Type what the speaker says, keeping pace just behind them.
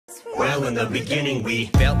well in the beginning. We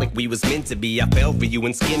felt like we was meant to be. I fell for you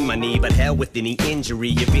and skinned my knee, but hell with any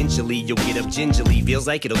injury. Eventually you'll get up gingerly. Feels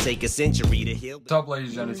like it'll take a century to heal. What's up,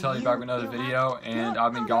 ladies and gentlemen? Back with another video, and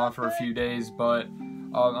I've been gone for a few days, but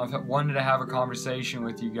I wanted to have a conversation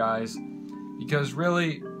with you guys because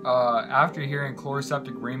really, after hearing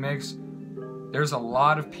Chloroseptic Remix, there's a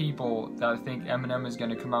lot of people that think Eminem is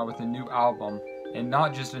going to come out with a new album, and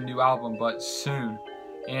not just a new album, but soon.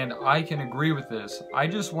 And I can agree with this. I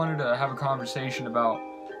just wanted to have a conversation about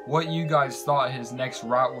what you guys thought his next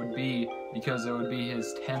route would be, because it would be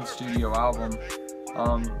his 10th studio album.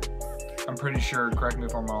 I'm pretty sure, correct me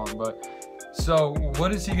if I'm wrong, but so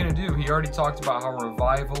what is he gonna do? He already talked about how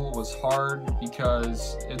Revival was hard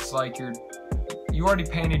because it's like you already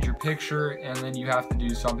painted your picture and then you have to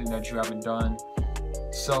do something that you haven't done.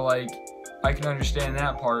 So like, I can understand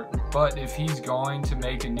that part, but if he's going to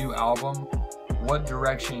make a new album, what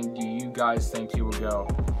direction do you guys think he will go?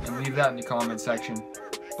 And leave that in the comment section.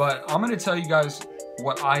 But I'm gonna tell you guys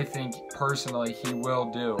what I think personally he will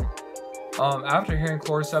do. After hearing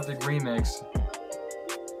Chloroseptic Remix,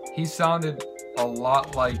 he sounded a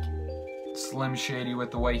lot like Slim Shady with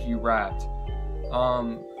the way he rapped.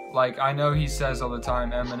 Like, I know he says all the time,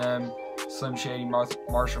 Eminem, Slim Shady,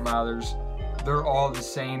 Marshall Mathers, they're all the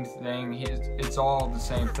same thing. It's all the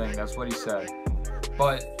same thing. That's what he said.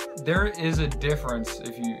 But there is a difference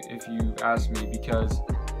if you ask me, because,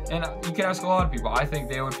 and you can ask a lot of people, I think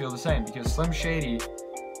they would feel the same, because Slim Shady,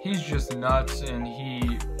 he's just nuts, and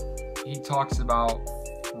he talks about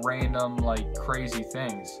random, like, crazy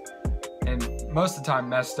things, and most of the time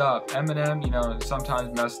messed up. Eminem, you know,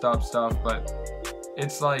 sometimes messed up stuff, but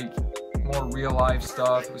it's like more real life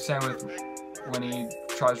stuff. Same with when he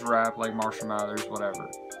tries to rap like Marshall Mathers, whatever.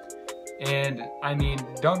 And I mean,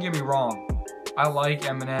 don't get me wrong, I like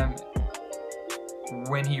Eminem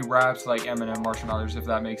when he raps like Eminem, Marshall Mathers, if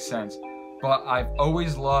that makes sense. But I've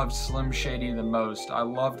always loved Slim Shady the most. I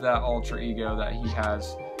loved that alter ego that he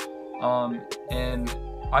has. And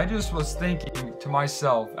I just was thinking to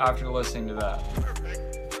myself after listening to that,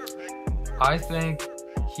 I think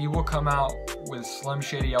he will come out with Slim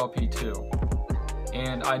Shady LP 2.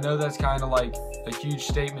 And I know that's kind of like a huge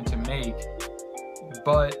statement to make,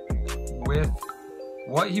 but with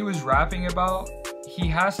what he was rapping about, he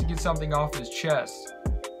has to get something off his chest.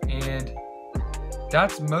 And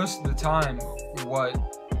that's most of the time what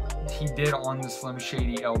he did on the Slim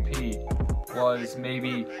Shady LP, was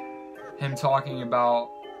maybe him talking about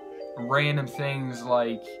random things,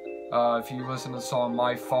 like if you listen to the song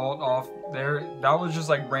My Fault off there, that was just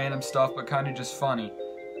like random stuff, but kind of just funny.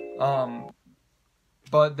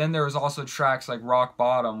 But then there was also tracks like Rock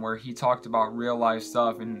Bottom, where he talked about real life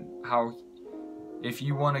stuff and how if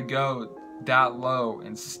you want to go that low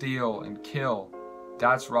and steal and kill,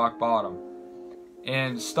 that's rock bottom,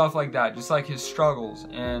 and stuff like that, just like his struggles.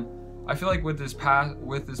 And I feel like with this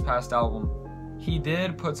past album, he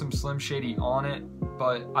did put some Slim Shady on it,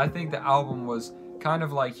 but I think the album was kind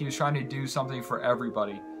of like he was trying to do something for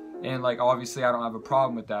everybody. And like, obviously I don't have a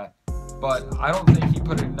problem with that, but I don't think he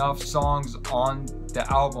put enough songs on the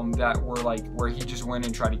album that were like where he just went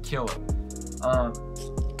and tried to kill it.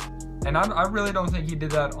 And I really don't think he did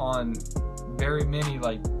that on very many,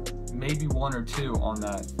 like maybe one or two on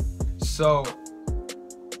that. So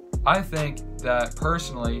I think that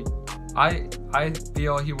personally, I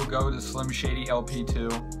feel he will go to Slim Shady LP 2,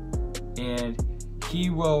 and he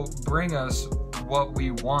will bring us what we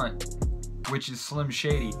want, which is Slim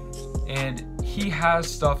Shady. And he has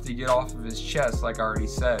stuff to get off of his chest, like I already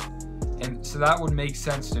said. And so that would make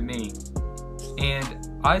sense to me. And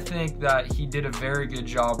I think that he did a very good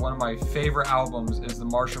job. One of my favorite albums is the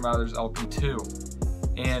Marshall Mathers LP 2.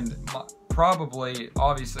 And probably,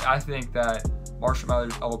 obviously, I think that Marshall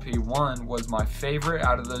Mathers LP 1 was my favorite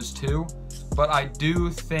out of those two. But I do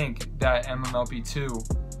think that MMLP 2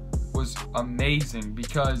 was amazing,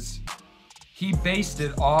 because he based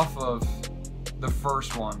it off of the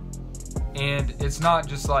first one. And it's not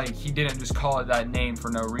just like, he didn't just call it that name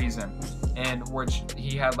for no reason. And which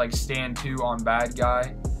he had like Stand 2 on Bad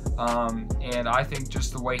Guy. And I think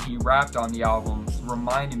just the way he rapped on the album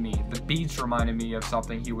reminded me, the beats reminded me of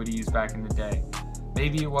something he would use back in the day.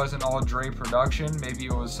 Maybe it wasn't all Dre production, maybe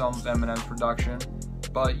it was some of Eminem's production,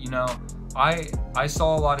 but you know, I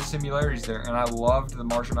saw a lot of similarities there, and I loved the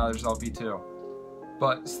Marshall Mathers LP 2.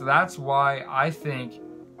 But so that's why I think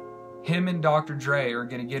him and Dr. Dre are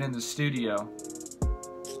going to get in the studio,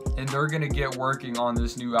 and they're going to get working on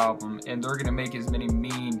this new album, and they're going to make as many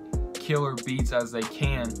mean killer beats as they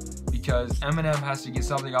can, because Eminem has to get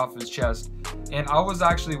something off his chest. And I was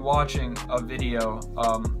actually watching a video,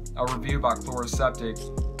 a review about Chloroseptic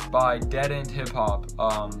by Dead End Hip Hop.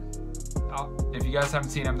 if you guys haven't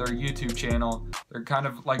seen them, they're a YouTube channel. They're kind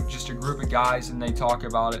of like just a group of guys, and they talk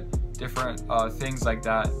about it, different things like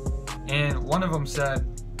that. And one of them said,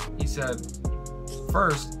 he said,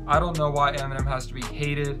 first, I don't know why Eminem has to be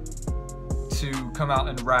hated to come out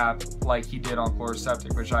and rap like he did on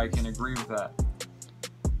Chloroseptic, which I can agree with that.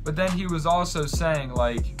 But then he was also saying,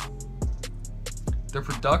 like, the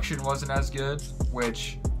production wasn't as good,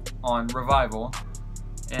 which on Revival,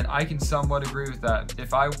 and I can somewhat agree with that.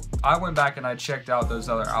 If I went back and I checked out those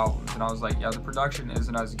other albums, and I was like, yeah, the production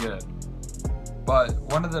isn't as good. But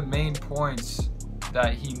one of the main points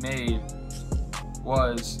that he made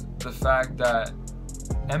was the fact that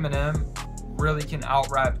Eminem really can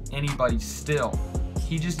out-rap anybody still.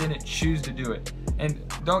 He just didn't choose to do it. And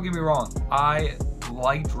don't get me wrong, I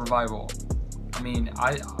liked Revival. I mean,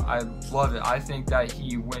 I love it. I think that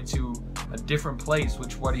he went to a different place,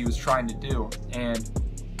 which what he was trying to do, and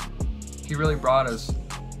he really brought us.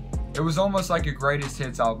 It was almost like a greatest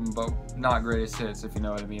hits album, but not greatest hits, if you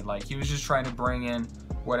know what I mean. Like, he was just trying to bring in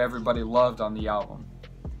what everybody loved on the album.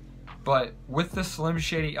 But with the Slim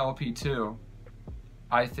Shady LP too,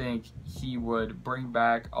 I think he would bring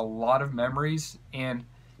back a lot of memories. And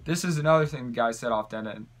this is another thing the guy said off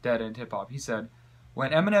Dead End Hip Hop. He said,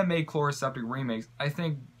 when Eminem made Chloroseptic Remix, I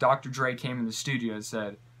think Dr. Dre came in the studio and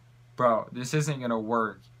said, bro, this isn't going to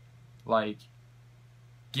work. Like,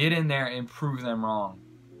 get in there and prove them wrong.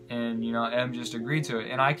 And, you know, M just agreed to it.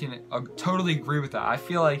 And I can totally agree with that. I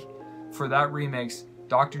feel like for that remix,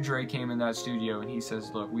 Dr. Dre came in that studio and he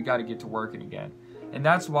says, look, we got to get to working again. And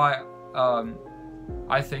that's why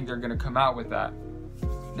I think they're going to come out with that.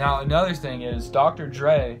 Now, another thing is Dr.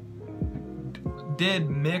 Dre did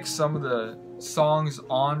mix some of the songs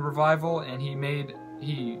on Revival, and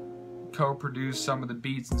he co-produced some of the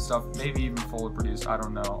beats and stuff, maybe even fully produced, I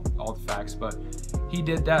don't know all the facts, but he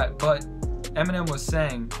did that. But Eminem was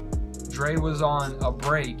saying Dre was on a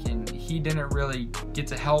break and he didn't really get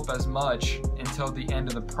to help as much until the end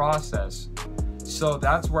of the process. So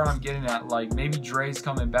that's where I'm getting at, like, maybe Dre's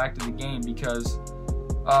coming back to the game, because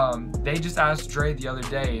they just asked Dre the other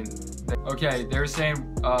day, and they were saying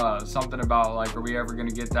something about, like, are we ever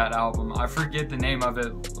gonna get that album? I forget the name of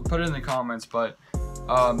it, put it in the comments, but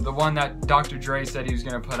the one that Dr. Dre said he was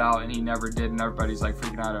gonna put out and he never did, and everybody's like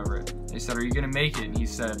freaking out over it. They said, are you gonna make it? And he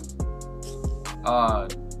said, I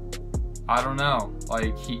don't know.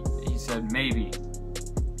 Like, he said maybe.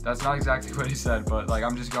 That's not exactly what he said, but, like,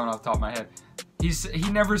 I'm just going off the top of my head.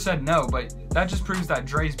 He never said no, but that just proves that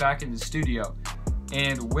Dre's back in the studio.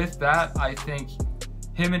 And with that, I think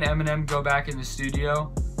him and Eminem go back in the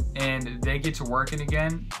studio and they get to working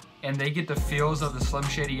again and they get the feels of the Slim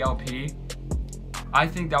Shady LP. I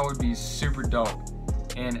think that would be super dope.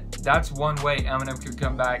 And that's one way Eminem could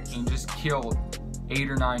come back and just kill 8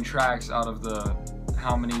 or 9 tracks out of the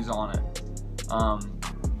how many's on it.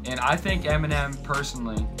 And I think Eminem,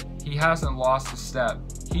 personally, he hasn't lost a step.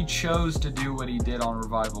 He chose to do what he did on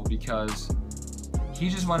Revival because he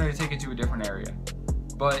just wanted to take it to a different area.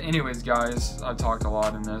 But anyways, guys, I talked a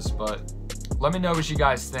lot in this, but let me know what you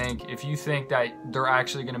guys think. If you think that they're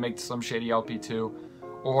actually going to make the Slim Shady LP 2,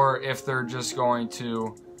 or if they're just going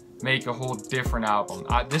to make a whole different album.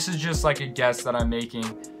 This is just like a guess that I'm making.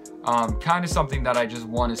 Kind of something that I just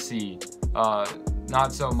want to see.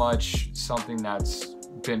 Not so much something that's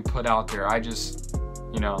been put out there. I just,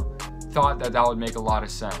 you know, thought that that would make a lot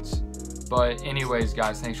of sense. But anyways,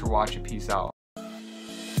 guys, thanks for watching. Peace out.